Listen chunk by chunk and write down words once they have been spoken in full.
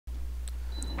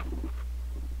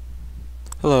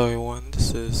Hello everyone,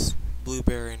 this is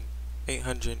Blueberry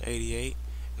 888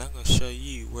 and I'm going to show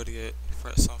you where to get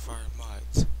Frets on Fire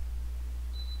mods.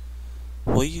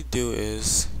 What you do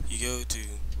is you go to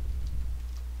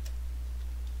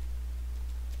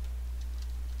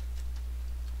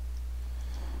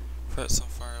Frets on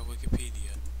Fire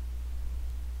Wikipedia.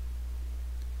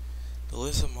 The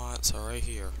list of mods are right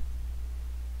here.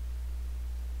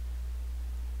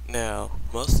 Now,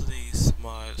 most of these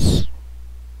mods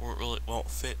won't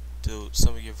fit to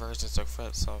some of your versions of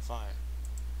Frets on Fire.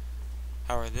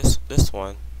 However, this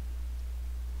mod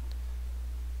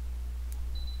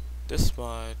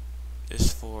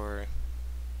is for,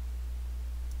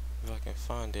 if I can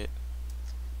find it,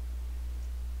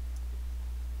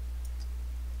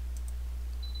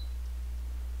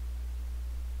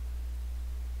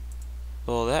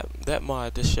 well that mod I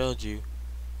just showed you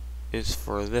is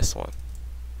for this one.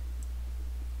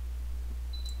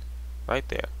 Right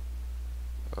there.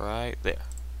 Right there.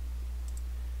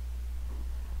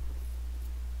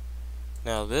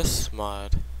 Now this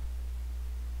mod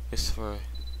is for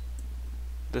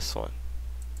this one.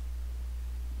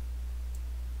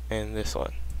 And this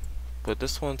one. But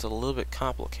this one's a little bit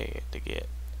complicated to get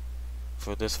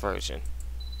for this version.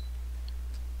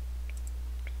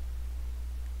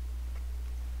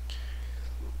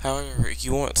 However, if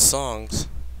you want songs,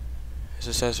 as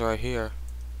it says right here,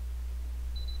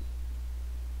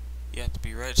 you have to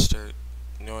be registered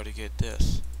in order to get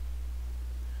this.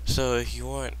 So if you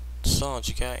want songs,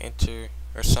 you gotta enter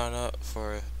or sign up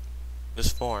for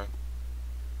this forum,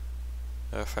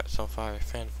 Frets on Fire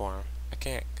fan forum. I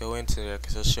can't go into there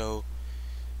because it'll show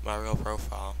my real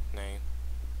profile name.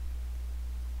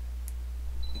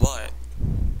 But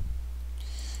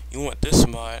you want this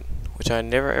mod, which I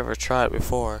never ever tried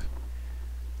before.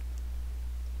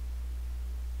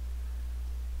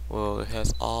 Well, it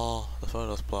has all the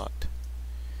photos blocked.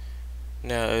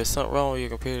 Now, if something wrong with your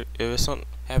computer, if something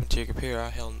happened to your computer,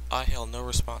 I held no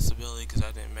responsibility because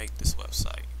I didn't make this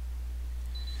website.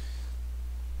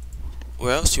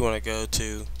 Where else you want to go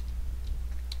to?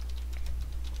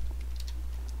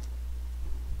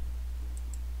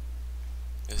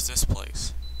 Is this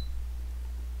place.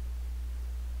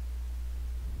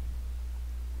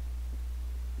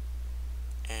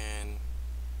 And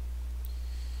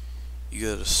you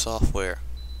go to software.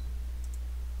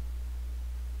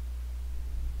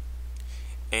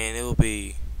 And it will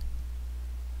be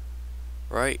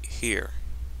right here.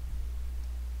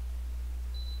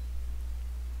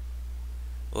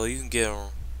 Well, you can get them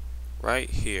right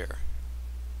here.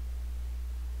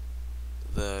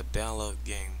 The download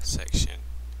game section.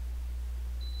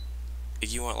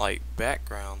 If you want like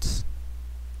backgrounds,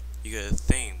 you go to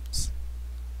themes.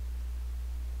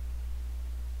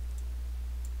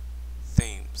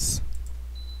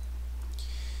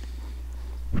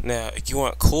 Now, if you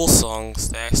want cool songs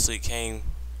that actually came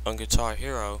on Guitar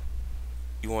Hero,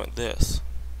 you want this,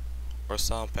 or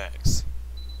song packs.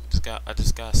 I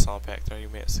just got a song pack 30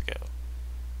 minutes ago.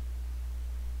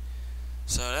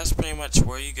 So that's pretty much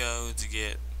where you go to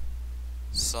get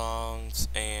songs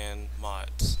and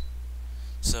mods.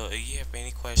 So if you have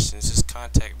any questions, just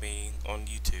contact me on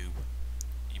YouTube.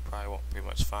 You probably won't pretty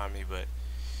much find me, but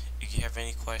if you have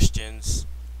any questions,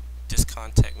 just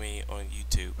contact me on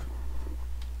YouTube.